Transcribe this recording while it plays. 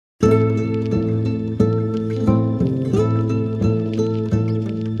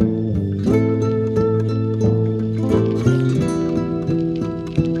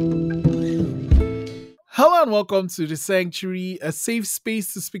welcome to the Sanctuary, a safe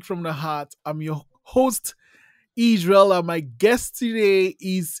space to speak from the heart. I'm your host, Israel, and my guest today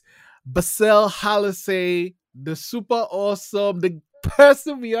is Basel Halaseh, the super awesome, the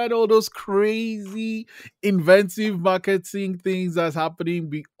person behind all those crazy, inventive marketing things that's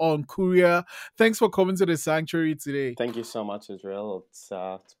happening on Couryah. Thanks for coming to the Sanctuary today. Thank you so much, Israel. It's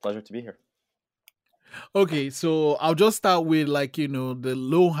a pleasure to be here. Okay, so I'll just start with the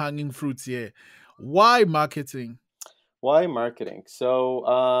low hanging fruits here. Why marketing? Why marketing?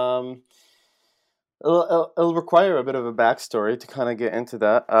 It'll require a bit of a backstory to kind of get into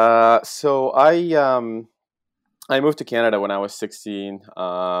that. I moved to Canada when I was 16.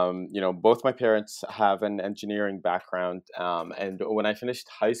 Both my parents have an engineering background, and when I finished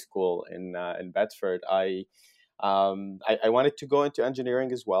high school in Bedford, I wanted to go into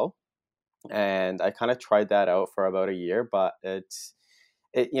engineering as well, and I kind of tried that out for about a year, but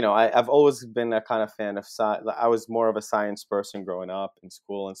I've always been a kind of fan of science. I was more of a science person growing up in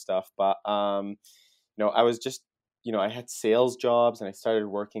school and stuff, but I was just, I had sales jobs and I started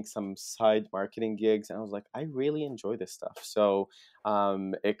working some side marketing gigs, and I was like, I really enjoy this stuff. So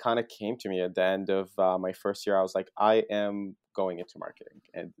it kind of came to me at the end of my first year. I was like, I am going into marketing,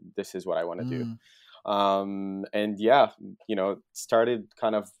 and this is what I want to do. Mm. And yeah, started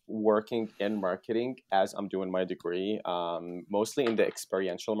kind of working in marketing as I'm doing my degree, mostly in the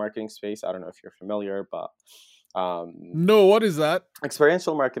experiential marketing space. I don't know if you're familiar, but No, what is that?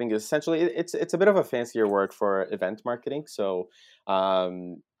 experiential marketing is essentially it's a bit of a fancier word for event marketing. So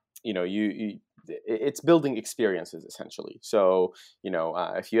you it's building experiences essentially. So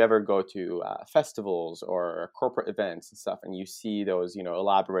if you ever go to festivals or corporate events and stuff, and you see those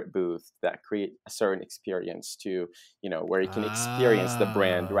elaborate booths that create a certain experience to where you can experience the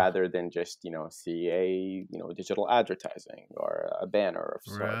brand Ah, rather than just see a digital advertising or a banner of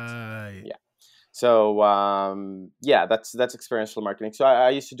sorts. right. Yeah. So yeah, that's experiential marketing. So I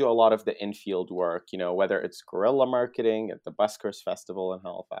used to do a lot of the infield work, whether it's guerrilla marketing at the Buskers Festival in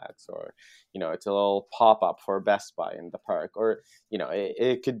Halifax, or it's a little pop up for Best Buy in the park, or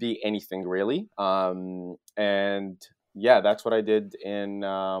it could be anything really. And yeah, that's what I did in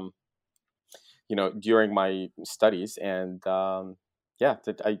during my studies, and yeah,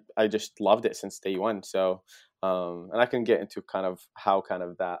 I just loved it since day one. So and I can get into kind of how kind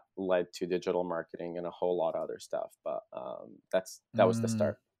of that led to digital marketing and a whole lot of other stuff, but that was the Mm.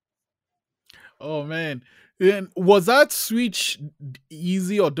 start. Oh man. And was that switch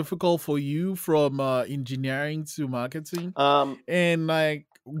easy or difficult for you from engineering to marketing? um And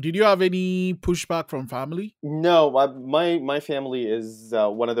did you have any pushback from family? no, my family is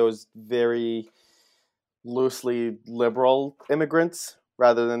one of those very loosely liberal immigrants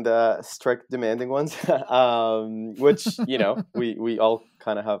rather than the strict demanding ones, which we all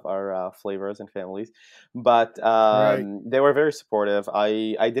kind of have our flavors and families, but Right. they were very supportive.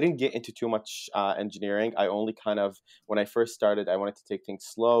 I didn't get into too much engineering. I only kind of, when I first started, I wanted to take things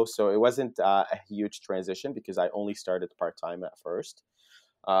slow, so it wasn't a huge transition because I only started part-time at first.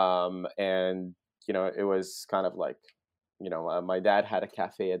 And it was kind of like, my dad had a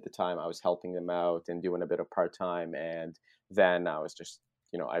cafe at the time. I was helping him out and doing a bit of part-time, and then I was just,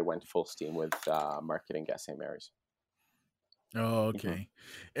 I went full steam with marketing at St. Mary's. Oh, Hmm. okay.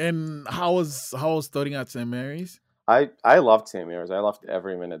 And how was studying at St. Mary's? I loved St. Mary's. I loved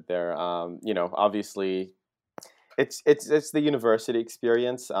every minute there. Obviously it's the university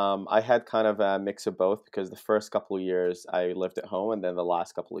experience. I had kind of a mix of both because the first couple of years I lived at home, and then the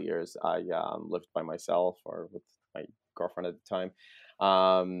last couple of years I lived by myself or with my girlfriend at the time.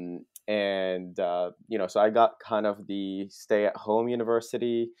 And so I got kind of the stay at home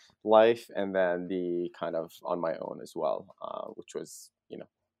university life, and then the kind of on my own as well, which was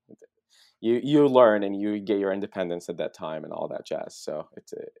you learn and you get your independence at that time and all that jazz. So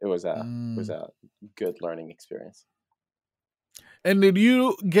it was Mm. a good learning experience. And did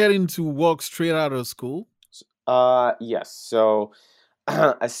you get into work straight out of school? Yes. So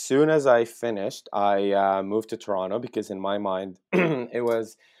as soon as I finished, I moved to Toronto because in my mind,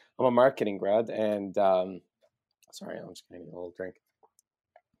 I'm a marketing grad, and sorry, I'm just getting a little drink.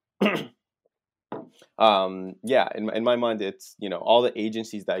 Yeah, in my mind, it's all the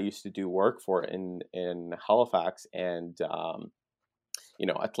agencies that I used to do work for in Halifax and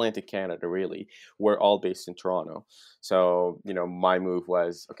Atlantic Canada really, were all based in Toronto. So, my move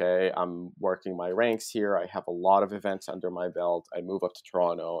was, okay, I'm working my ranks here. I have a lot of events under my belt. I move up to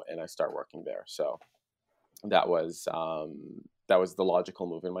Toronto and I start working there. So that was the logical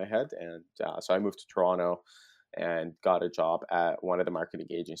move in my head. And so I moved to Toronto and got a job at one of the marketing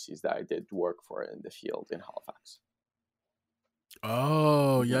agencies that I did work for in the field in Halifax.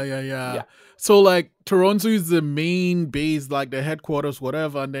 Oh, Hmm. yeah, yeah, yeah. Yeah, So like Toronto is the main base, like the headquarters,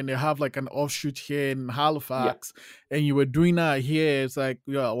 whatever, and then they have like an offshoot here in yeah, Halifax, and you were doing that here. It's like,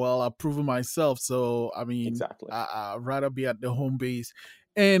 yeah, well, I've proven myself, so I mean, exactly. I'd rather be at the home base.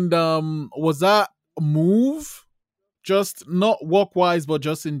 And was that a move? Just not work wise, but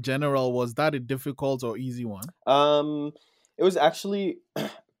just in general, was that a difficult or easy one? Um, it was actually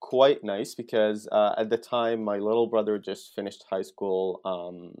quite nice because at the time my little brother just finished high school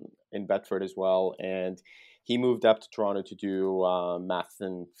in Bedford as well, and he moved up to Toronto to do math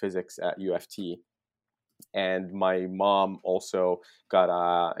and physics at UFT. And my mom also got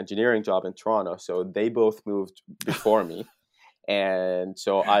a engineering job in Toronto, so they both moved before me. And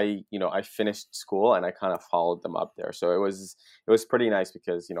so I finished school and I kind of followed them up there. So it was pretty nice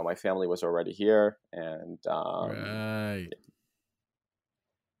because my family was already here, and Right.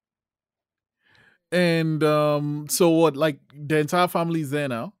 And so what? Like the entire family's there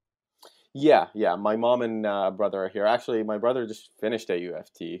now? yeah, yeah. My mom and brother are here. Actually, my brother just finished at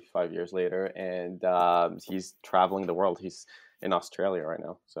UFT 5 years later, and he's traveling the world. He's in Australia right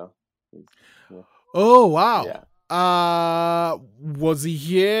now. So, he's, yeah, Oh wow. yeah. Was he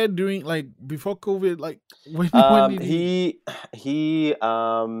here during like before COVID? Like when did he? He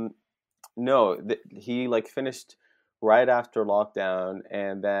no, he like finished right after lockdown,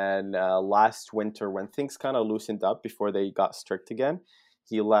 and then last winter when things kind of loosened up before they got strict again,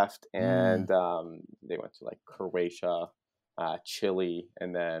 he left, Mm, and they went to like Croatia, Chile,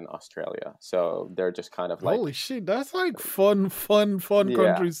 and then Australia. So they're just kind of like, holy shit, that's like fun yeah,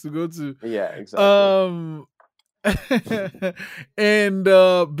 countries to go to. yeah, exactly. Um and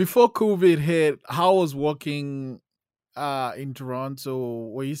before COVID hit, how was working in Toronto?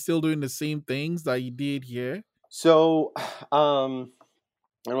 Were you still doing the same things that you did here? So, and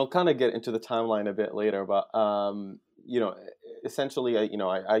we'll kind of get into the timeline a bit later, but essentially,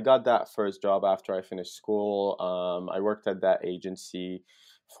 I got that first job after I finished school. I worked at that agency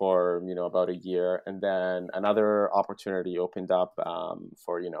for about a year, and then another opportunity opened up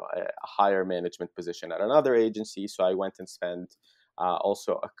for a higher management position at another agency. So I went and spent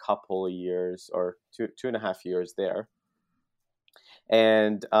also a couple of years, or two and a half years there,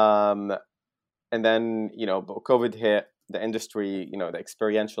 and then COVID hit. The industry, the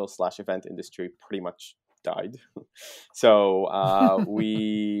experiential slash event industry, pretty much died. So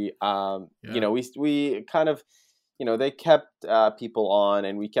we Yeah. we kind of, they kept people on,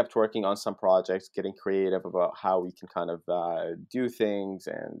 and we kept working on some projects, getting creative about how we can kind of do things,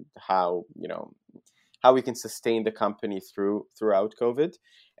 and how we can sustain the company throughout COVID.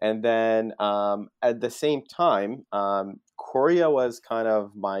 And then at the same time, Couryah was kind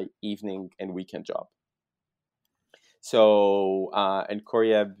of my evening and weekend job. So and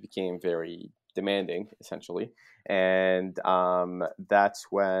Couryah became very demanding, essentially, and that's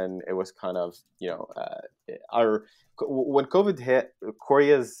when it was kind of our when COVID hit,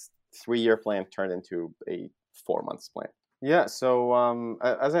 Couryah's 3-year plan turned into a 4 months plan. Yeah, so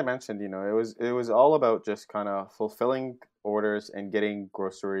as I mentioned, it was all about just kind of fulfilling orders and getting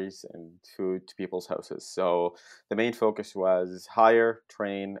groceries and food to people's houses. So the main focus was hire,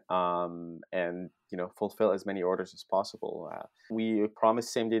 train, and fulfill as many orders as possible. We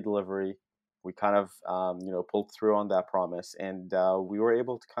promised same day delivery. We kind of pulled through on that promise, and we were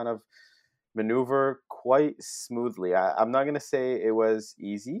able to kind of maneuver quite smoothly. I'm not gonna say it was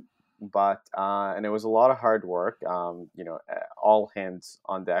easy, but and it was a lot of hard work. All hands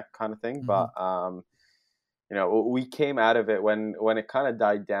on deck kind of thing. Mhm. But we came out of it when it kind of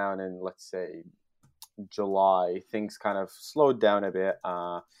died down in, let's say, July. Things kind of slowed down a bit.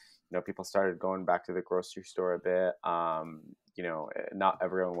 People started going back to the grocery store a bit. Not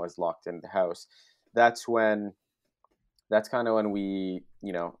everyone was locked in the house. That's when that's kind of when we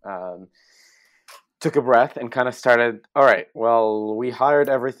took a breath and kind of started, all right, well, we hired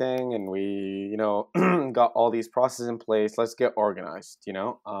everything, and we got all these processes in place. Let's get organized.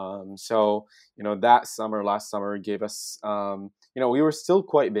 So that summer, last summer, gave us we were still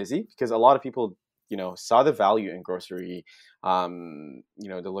quite busy because a lot of people saw the value in grocery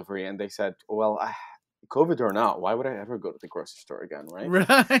delivery, and they said, well, COVID or not, why would I ever go to the grocery store again, right?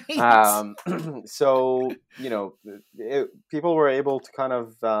 Right. um, so people were able to kind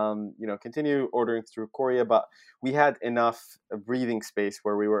of continue ordering through Couryah, but we had enough breathing space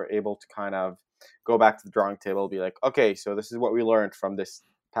where we were able to kind of go back to the drawing table, be like, okay, so this is what we learned from this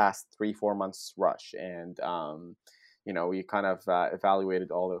past 3-4 months rush, and we kind of evaluated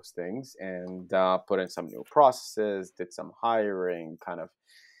all those things, and put in some new processes, did some hiring, kind of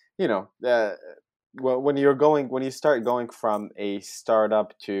you know uh, when you start going from a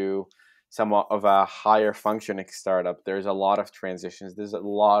startup to somewhat of a higher functioning startup, there's a lot of transitions. There's a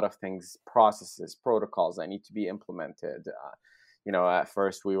lot of things, processes, protocols that need to be implemented. At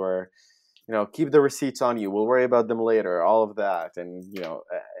first we were, keep the receipts on you. We'll worry about them later. All of that,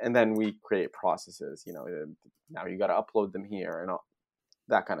 and then we create processes. Now you got to upload them here and all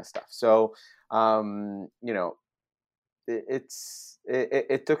that kind of stuff. So,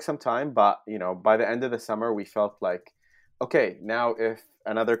 it took some time, but by the end of the summer, we felt like, okay, now if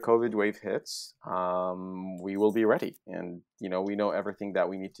another COVID wave hits, we will be ready, and we know everything that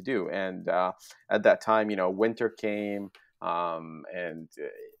we need to do. And at that time, winter came, and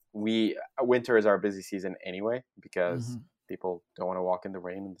winter is our busy season anyway because people don't want to walk in the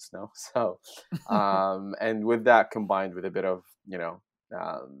rain and the snow. So, and with that combined with a bit of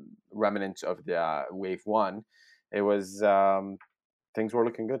remnants of the wave one, it was things were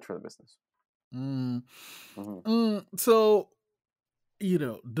looking good for the business. Mm. Hmm. So,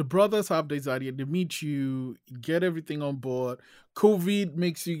 the brothers have this idea. They meet you, get everything on board. COVID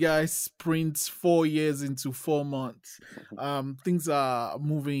makes you guys sprint 4 years into 4 months. Things are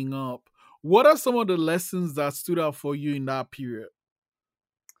moving up. What are some of the lessons that stood out for you in that period?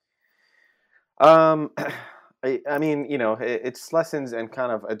 Um, I mean, it's lessons and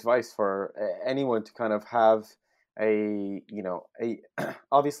kind of advice for anyone to kind of have a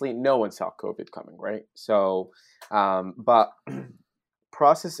obviously no one saw COVID coming, right? So, but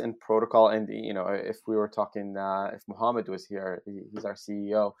process and protocol, and if we were talking, if Mohammed was here, he's our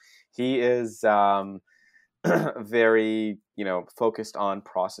CEO. He is very focused on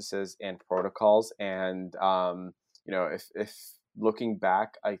processes and protocols, and if looking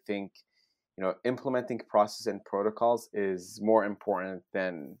back, I think implementing process and protocols is more important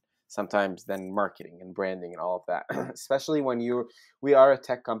than sometimes than marketing and branding and all of that. Especially when we are a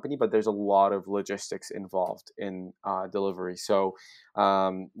tech company, but there's a lot of logistics involved in delivery. So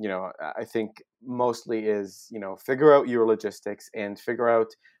I think mostly is figure out your logistics and figure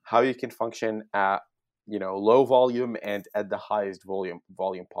out how you can function at low volume and at the highest volume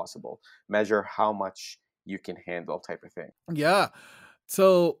possible. Measure how much you can handle, type of thing. Yeah.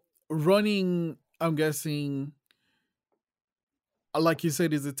 So, running, I'm guessing, like you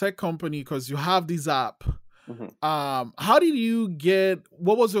said, is a tech company because you have this app. Mhm. How did you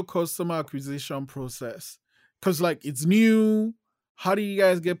what was your customer acquisition process? Because like it's new. How do you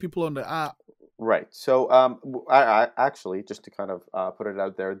guys get people on the app? Right. So, I actually, just to kind of put it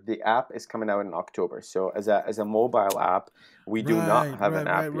out there, the app is coming out in October. So, as a mobile app, we do not Right, have right, an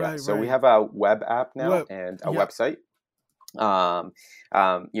right, app yet. right, So we right. have a web app now Well, and a yeah. website. Um,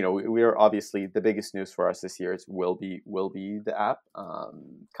 we are obviously the biggest news for us this year is will be the app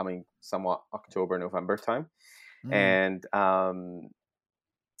coming somewhat October November time, Mm, and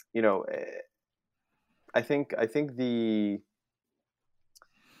you know, eh, I think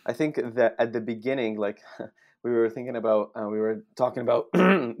that at the beginning, like we were talking about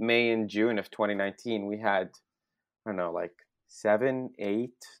May and June of 2019, we had, I don't know, like 7,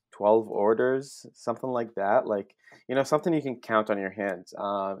 8, 12 orders, something like that. Like, something you can count on your hands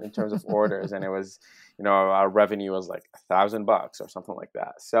in terms of orders. And it was, our revenue was like $1,000 or something like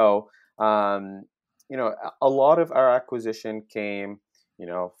that. So, a lot of our acquisition came,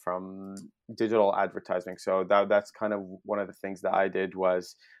 from digital advertising. So that's kind of one of the things that I did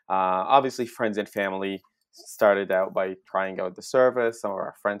was obviously friends and family started out by trying out the service. Some of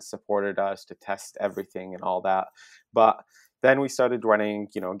our friends supported us to test everything and all that. But then we started running,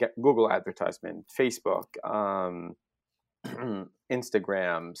 get Google advertisement, Facebook,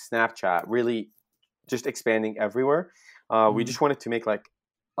 Instagram, Snapchat, really just expanding everywhere. We mm, just wanted to make like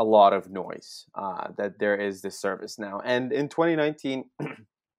a lot of noise that there is this service now. And in 2019,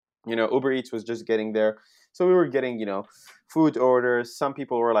 Uber Eats was just getting there. So we were getting, food orders. Some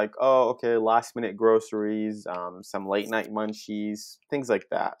people were like, oh, okay, last minute groceries, some late night munchies, things like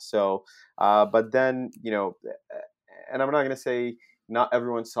that. So, but then, and I'm not going to say not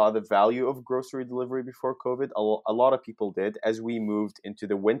everyone saw the value of grocery delivery before COVID. A lot of people did. As we moved into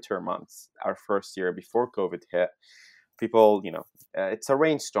the winter months, our first year before COVID hit, people, it's a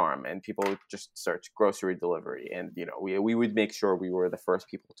rainstorm and people would just search grocery delivery. And, we would make sure we were the first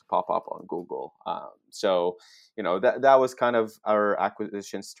people to pop up on Google. So, that was kind of our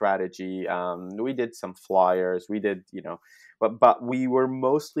acquisition strategy. We did some flyers, we did, but we were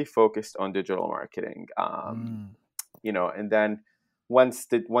mostly focused on digital marketing. mm. And then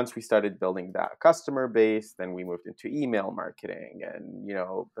once we started building that customer base, then we moved into email marketing and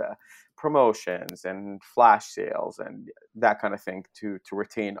the promotions and flash sales and that kind of thing to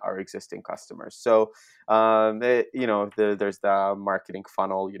retain our existing customers. So there's the marketing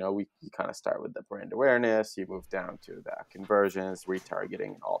funnel. You kind of start with the brand awareness, you move down to the conversions,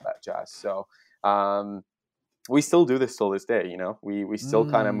 retargeting, and all that jazz. So we still do this till this day. We still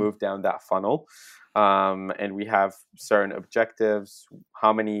kind of Mm. move down that funnel, and we have certain objectives.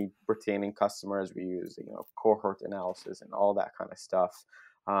 How many retaining customers we use, cohort analysis and all that kind of stuff,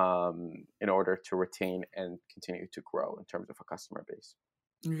 in order to retain and continue to grow in terms of a customer base.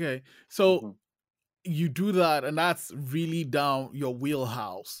 Okay. So Hmm. you do that, and that's really down your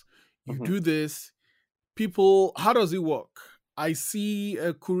wheelhouse. You Hmm. do this, people, how does it work? I see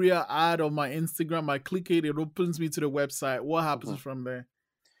a Couryah ad on my Instagram, I click it, it opens me to the website. What happens Hmm. from there?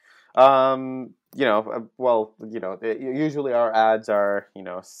 Well, usually our ads are,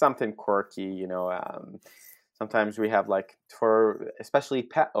 something quirky, sometimes we have like for especially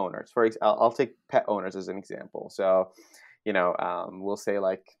pet owners. I'll take pet owners as an example. So, we'll say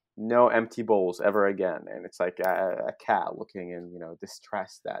like no empty bowls ever again, and it's like a cat looking in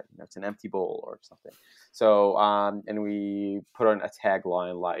distress that it's an empty bowl or something. So and we put on a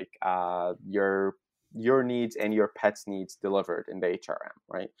tagline like your needs and your pet's needs delivered in the HRM,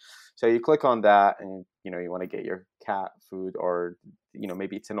 right? So you click on that, and you want to get your cat food, or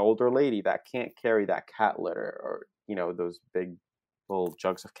maybe it's an older lady that can't carry that cat litter, or those big little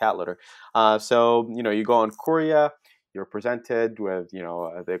jugs of cat litter. So you go on Couryah, you're presented with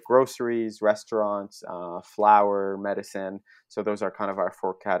the groceries, restaurants, flour, medicine. So those are kind of our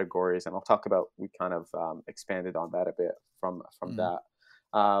four categories, and I'll talk about, we kind of expanded on that a bit from Mm. that.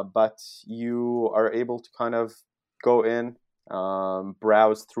 But you are able to kind of go in,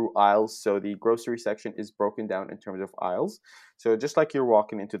 browse through aisles. So the grocery section is broken down in terms of aisles. So just like you're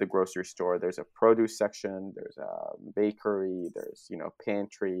walking into the grocery store, there's a produce section, there's a bakery, there's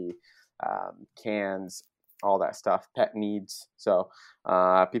pantry, cans, all that stuff, pet needs. So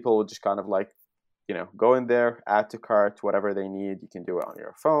people will just kind of like go in there, add to cart whatever they need. You can do it on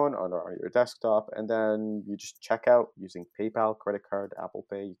your phone or on your desktop, and then you just check out using PayPal, credit card, Apple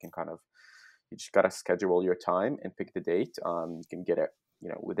Pay. You just gotta schedule your time and pick the date. You can get it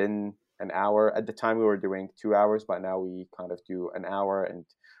within an hour. At the time we were doing 2 hours, but now we kind of do an hour, and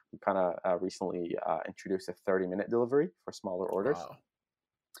we kind of recently introduced a 30-minute delivery for smaller orders. Wow.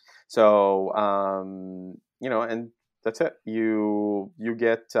 So and that's it. You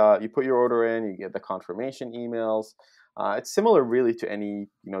get you put your order in, you get the confirmation emails. It's similar really to any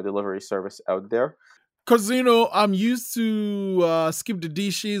delivery service out there. Because I'm used to skip the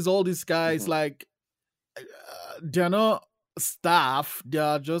dishes, all these guys, Hmm. like they're not staff, they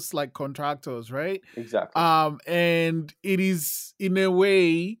are just like contractors, right? Exactly. And it is in a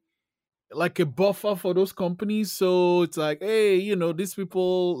way like a buffer for those companies. So it's like, hey, these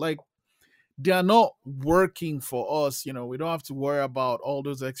people, like, they are not working for us. We don't have to worry about all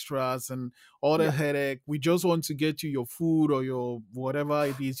those extras and all the Yeah. headache. We just want to get you your food or your whatever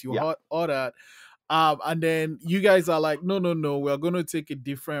it is you Yeah. ordered. And then you guys are like, no, no, no, we're going to take a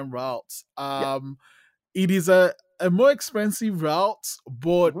different route. Yeah. It is a more expensive route,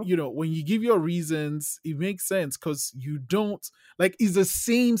 but Hmm. when you give your reasons, it makes sense, because you don't, like, it's the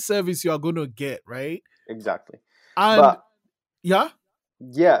same service you are going to get, right? Exactly. And But yeah.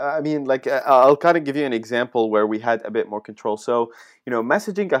 yeah, I mean, like I'll kind of give you an example where we had a bit more control. So,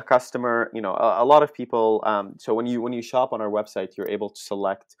 messaging a customer, a lot of people. So when you shop on our website, you're able to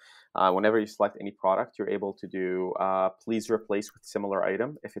select. Whenever you select any product, you're able to do please replace with similar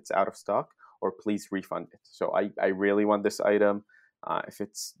item if it's out of stock, or please refund it. So I really want this item. If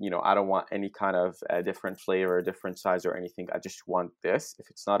it's, I don't want any kind of different flavor, different size, or anything. I just want this.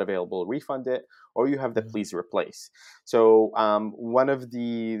 If it's not available, refund it, or you have the Mhm. please replace. So one of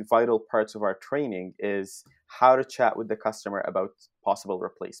the vital parts of our training is how to chat with the customer about possible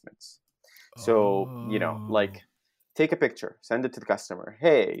replacements. So, Oh. like, take a picture, send it to the customer.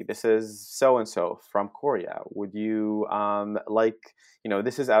 Hey, this is so and so from Couryah. Would you like,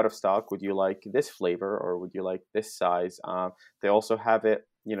 this is out of stock. Would you like this flavor, or would you like this size? They also have it,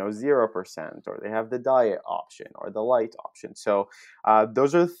 0%, or they have the diet option or the light option. So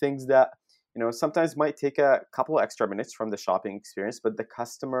those are the things that sometimes might take a couple extra minutes from the shopping experience, but the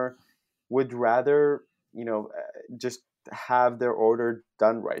customer would rather just have their order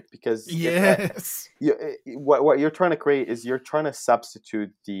done right. Because if Yes. what you're trying to create is you're trying to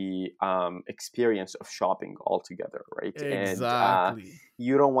substitute the experience of shopping altogether, right? And Exactly.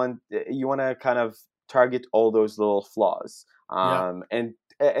 you don't want you want to kind of target all those little flaws, Yeah. and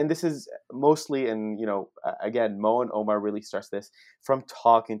and this is mostly, and again, Mo and Omar really stress this from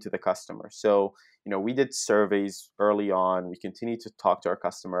talking to the customer. So we did surveys early on. We continue to talk to our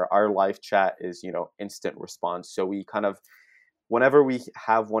customer. Our live chat is instant response. So we kind of, whenever we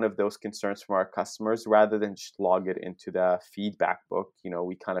have one of those concerns from our customers, rather than just log it into the feedback book,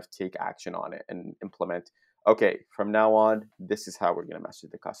 we kind of take action on it and implement. Okay, from now on, this is how we're going to message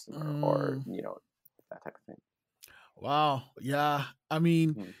the customer, or Mm, that type of thing. wow. Yeah. I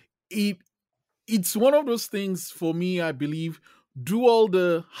mean, Mhm. it it's one of those things for me, I believe. Do all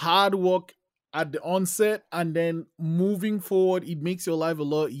the hard work at the onset, and then moving forward, it makes your life a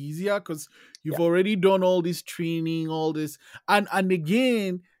lot easier because Yeah, you've already done all this training, all this. And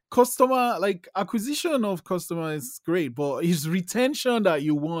again, customer, like, acquisition of customer is great, but it's retention that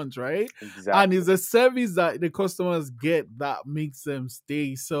you want, right? And exactly. it's a service that the customers get that makes them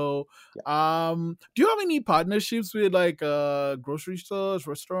stay. So Yeah. do you have any partnerships with, like, grocery stores,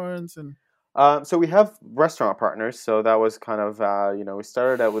 restaurants, and So we have restaurant partners. So that was kind of, we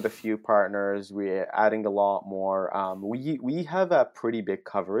started out with a few partners. We're adding a lot more. We have a pretty big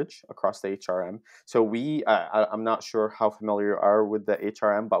coverage across the HRM. So I'm not sure how familiar you are with the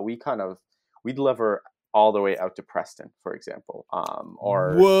HRM, but we deliver all the way out to Preston, for example.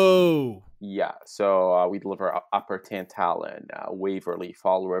 Or whoa, yeah, so we deliver Upper Tantallon, Waverly,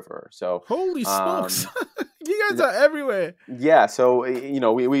 Fall River. So holy smokes. um, You guys are everywhere. yeah, so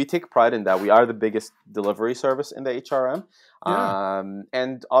we take pride in that. We are the biggest delivery service in the HRM, Yeah.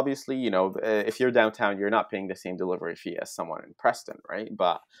 and obviously, if you're downtown, you're not paying the same delivery fee as someone in Preston, right?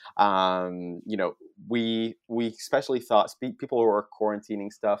 But we especially thought people who are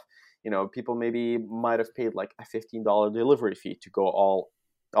quarantining stuff. People maybe might have paid like a $15 delivery fee to go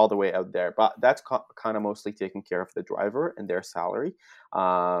all the way out there, but that's kind of mostly taking care of the driver and their salary.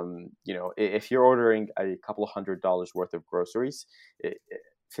 If you're ordering a couple of $100s worth of groceries,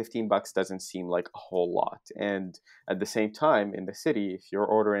 15 bucks doesn't seem like a whole lot. And at the same time, in the city, if you're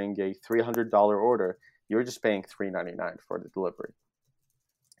ordering a $300 order, you're just paying $3.99 for the delivery.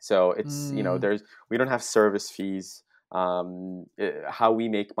 So it's, Mm, we don't have service fees. How we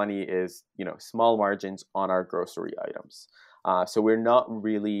make money is, small margins on our grocery items. So we're not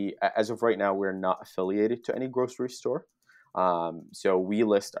really, as of right now, we're not affiliated to any grocery store. So we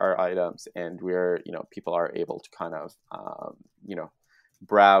list our items, and people are able to kind of,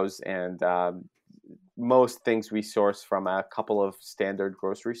 browse, and most things we source from a couple of standard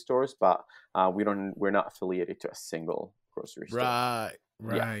grocery stores, but we're not affiliated to a single grocery store. right,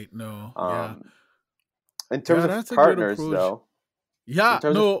 Yeah. right. No, yeah. Um, in terms Yeah, of that's a great partners, approach. though, in Yeah,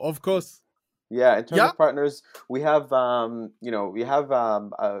 terms of no, of course. yeah, in terms Yeah. of partners, we have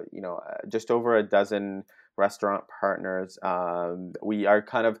just over a dozen restaurant partners. We are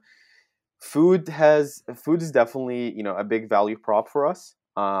kind of food is definitely a big value prop for us,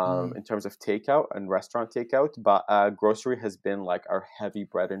 Mm, in terms of takeout and restaurant takeout, but grocery has been like our heavy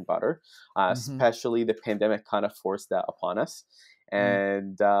bread and butter. mm-hmm, Especially the pandemic kind of forced that upon us, mm.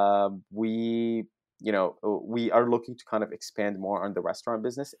 and we are looking to kind of expand more on the restaurant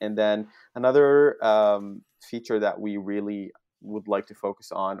business. And then another feature that we really would like to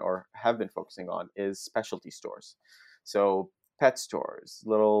focus on, or have been focusing on, is specialty stores. So pet stores,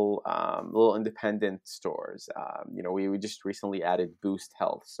 little independent stores. We just recently added Boost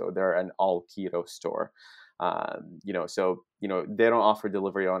Health, so they're an all keto store. So they don't offer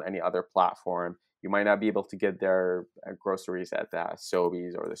delivery on any other platform. You might not be able to get their groceries at the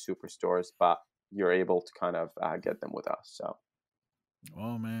Sobeys or the superstores, but you're able to kind of get them with us. So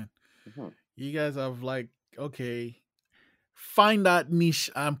Oh man, mhm, you guys have, like, okay, find that niche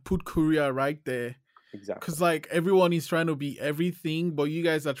and put Korea right there. exactly. Cause, like, everyone is trying to be everything, but you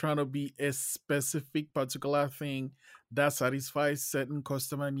guys are trying to be a specific particular thing that satisfies certain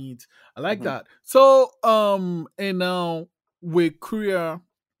customer needs. I like Hmm. that. So and now with Korea,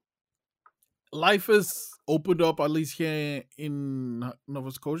 life is opened up, at least here in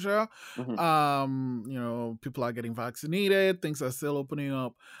Nova Scotia. Hmm. People are getting vaccinated, things are still opening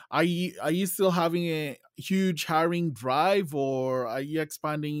up. Are you still having a huge hiring drive, or are you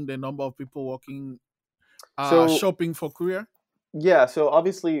expanding the number of people working So shopping for Korea? yeah, so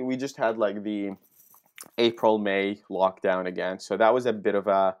obviously we just had like the April, May lockdown again. So that was a bit of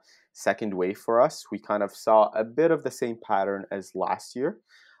a second wave for us. We kind of saw a bit of the same pattern as last year.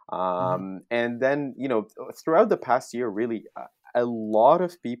 Hmm. And then, throughout the past year, really, a lot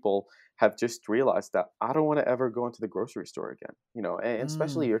of people have just realized that I don't want to ever go into the grocery store again. And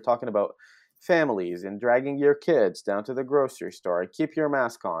especially Mm, you're talking about families and dragging your kids down to the grocery store and keep your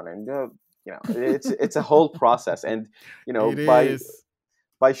mask on, and it's a whole process. And it by is.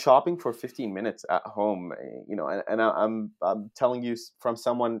 by shopping for 15 minutes at home, I'm telling you from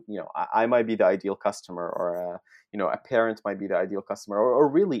someone, I might be the ideal customer, or a parent might be the ideal customer, or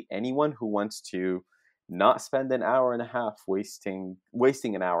really anyone who wants to not spend an hour and a half wasting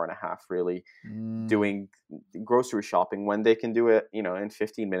an hour and a half really Mm, doing grocery shopping, when they can do it, in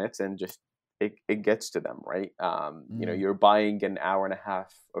 15 minutes, and just it gets to them, right? mm, You're buying an hour and a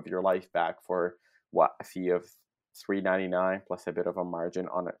half of your life back for what, a fee of $3.99 plus a bit of a margin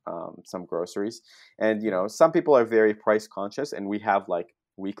on some groceries. And some people are very price conscious, and we have like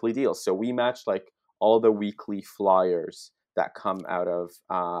weekly deals, so we match like all the weekly flyers that come out of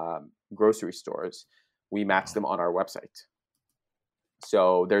grocery stores. We match wow. them on our website,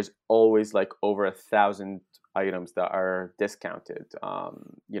 so there's always like over 1,000 items that are discounted.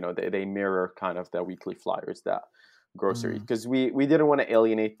 They mirror kind of the weekly flyers that grocery, Mm, because we didn't want to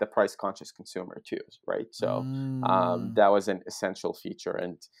alienate the price conscious consumer too, right? So mm. that was an essential feature.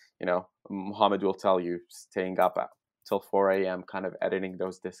 And Muhammad will tell you, staying up till 4 a.m. kind of editing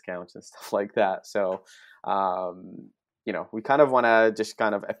those discounts and stuff like that. So we kind of want to just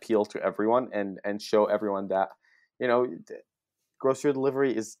kind of appeal to everyone, and show everyone that you know grocery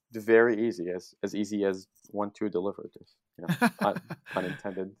delivery is very easy, as easy as 1-2 delivered, pun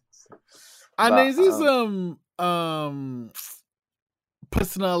intended. And But there's this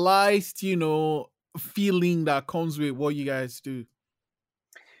personalized, feeling that comes with what you guys do.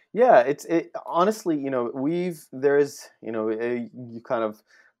 yeah, it honestly, there's, you kind of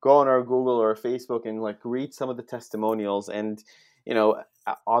go on our Google or Facebook and like read some of the testimonials, and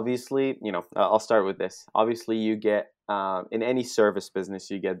obviously, I'll start with this. Obviously, you get in any service business,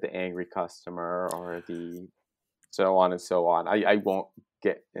 you get the angry customer, or the so on and so on. I won't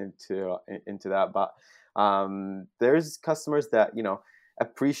get into that, but there's customers that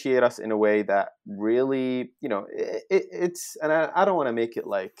appreciate us in a way that really it's, and I don't want to make it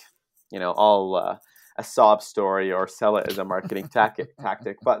like all a sob story, or sell it as a marketing tactic,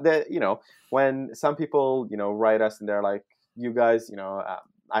 but when some people write us and they're like, you guys,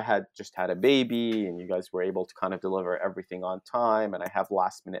 I had just had a baby, and you guys were able to kind of deliver everything on time, and I have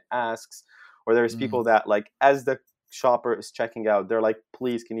last minute asks. Or there's Mm, people that, like, as the shopper is checking out, they're like,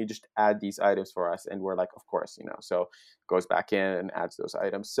 please, can you just add these items for us? And we're like, of course. So goes back in and adds those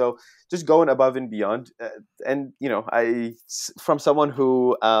items. So just going above and beyond. And I, from someone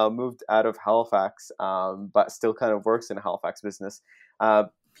who moved out of Halifax, but still kind of works in a Halifax business,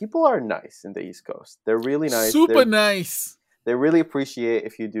 people are nice in the East Coast. They're really nice. super nice. They really appreciate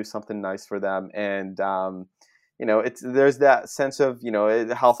if you do something nice for them. And it's, there's that sense of,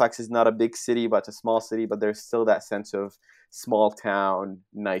 Halifax is not a big city, but it's a small city, but there's still that sense of small town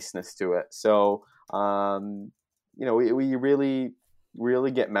niceness to it. So we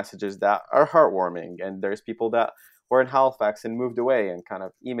really get messages that are heartwarming. And there's people that were in Halifax and moved away and kind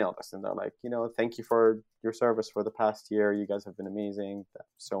of emailed us, and they're like, thank you for your service for the past year, you guys have been amazing,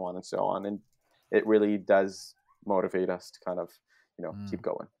 so on and so on. And it really does motivate us to kind of keep Mm,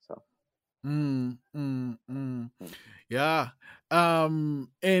 going. So mm, mm, mm. mm. Yeah. And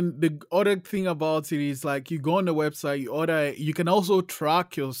the other thing about it is, like, you go on the website, you order, you can also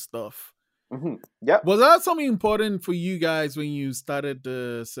track your stuff. Yep. Was that something important for you guys when you started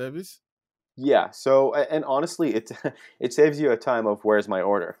the service? Yeah. So, and honestly, it it saves you a time of where's my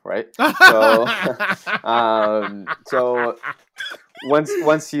order, right? So, so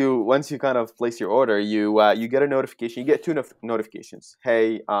once you kind of place your order, you get a notification. You get two notifications.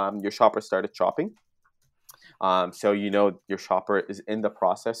 Hey, your shopper started shopping. So your shopper is in the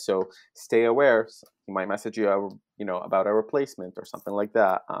process. So stay aware. He might message you, about a replacement or something like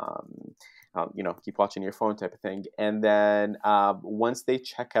that. Keep watching your phone, type of thing. And then once they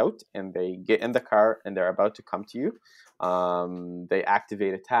check out and they get in the car and they're about to come to you, they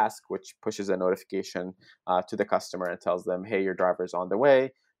activate a task which pushes a notification to the customer and tells them, "Hey, your driver's on the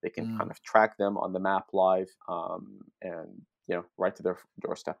way." They can kind Mm. of track them on the map live, and right to their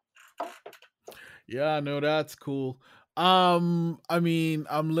doorstep. Yeah, no, that's cool. I mean,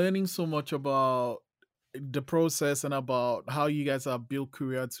 I'm learning so much about the process and about how you guys have built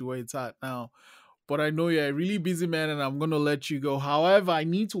Couryah to where it's at now. But I know you're a really busy man, and I'm gonna let you go. However, I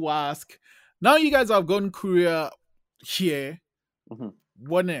need to ask. Now you guys have gotten Couryah here. Mhm.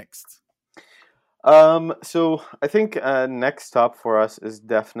 What next? So I think next stop for us is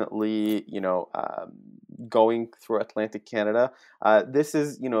definitely, going through Atlantic Canada. This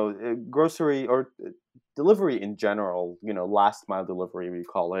is, grocery or delivery in general, last mile delivery, we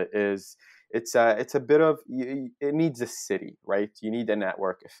call it, is it's a bit of, it needs a city, right? You need a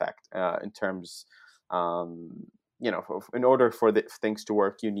network effect in terms, um, in order for things to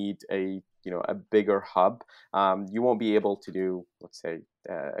work, you need a bigger hub. You won't be able to do, let's say,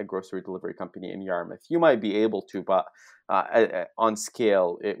 a grocery delivery company in Yarmouth. You might be able to, but on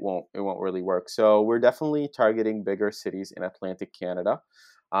scale, it won't really work. So we're definitely targeting bigger cities in Atlantic Canada,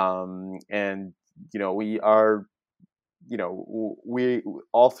 and we are we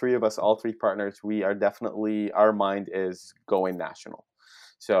all three of us, all three partners, we are definitely, our mind is going national.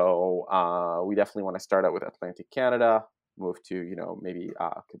 So we definitely want to start out with Atlantic Canada, move to maybe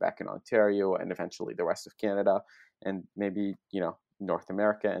Quebec and Ontario, and eventually the rest of Canada, and maybe North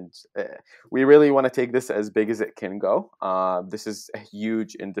America. And we really want to take this as big as it can go. This is a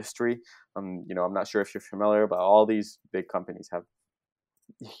huge industry. I'm not sure if you're familiar, but all these big companies have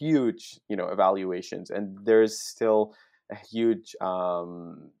huge evaluations, and there's still a huge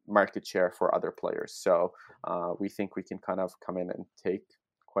market share for other players. So we think we can kind of come in and take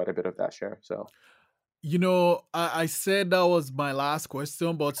quite a bit of that share. So I said that was my last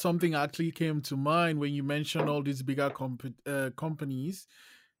question, but something actually came to mind when you mentioned all these bigger companies.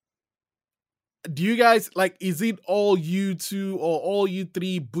 Do you guys like? Is it all you two or all you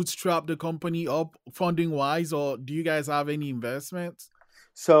three bootstrap the company up funding wise, or do you guys have any investments?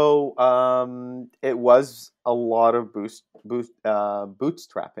 so it was a lot of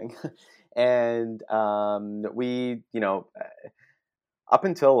bootstrapping, and we up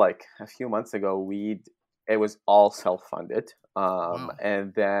until like a few months ago, it was all self-funded, Wow.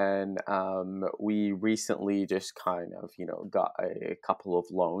 and then we recently just kind of got a couple of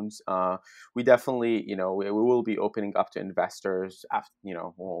loans. We definitely we will be opening up to investors after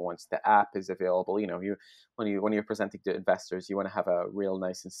once the app is available. When you're presenting to investors, you want to have a real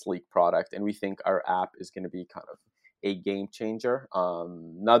nice and sleek product, and we think our app is going to be kind of a game changer.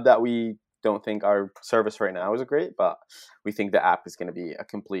 Not that we don't think our service right now is great, but we think the app is going to be a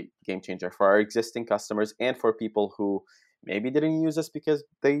complete game changer for our existing customers and for people who maybe didn't use us because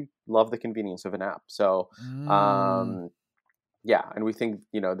they love the convenience of an app. So, Mm. um, yeah, and we think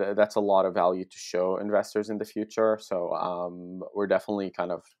that's a lot of value to show investors in the future. So we're definitely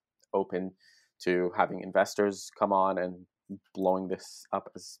kind of open to having investors come on and blowing this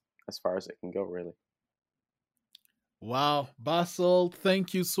up as far as it can go, really. Wow, Basel,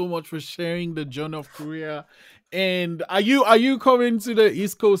 thank you so much for sharing the journey of Korea. And are you coming to the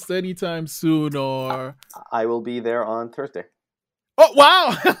East Coast anytime soon I, or? I will be there on Thursday. Oh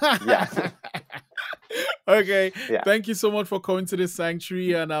Yeah. wow! Okay, Yeah. thank you so much for coming to this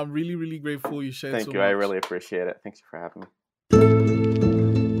sanctuary, and I'm really really grateful you shared Thank so you. I much. really appreciate it. Thanks for having me.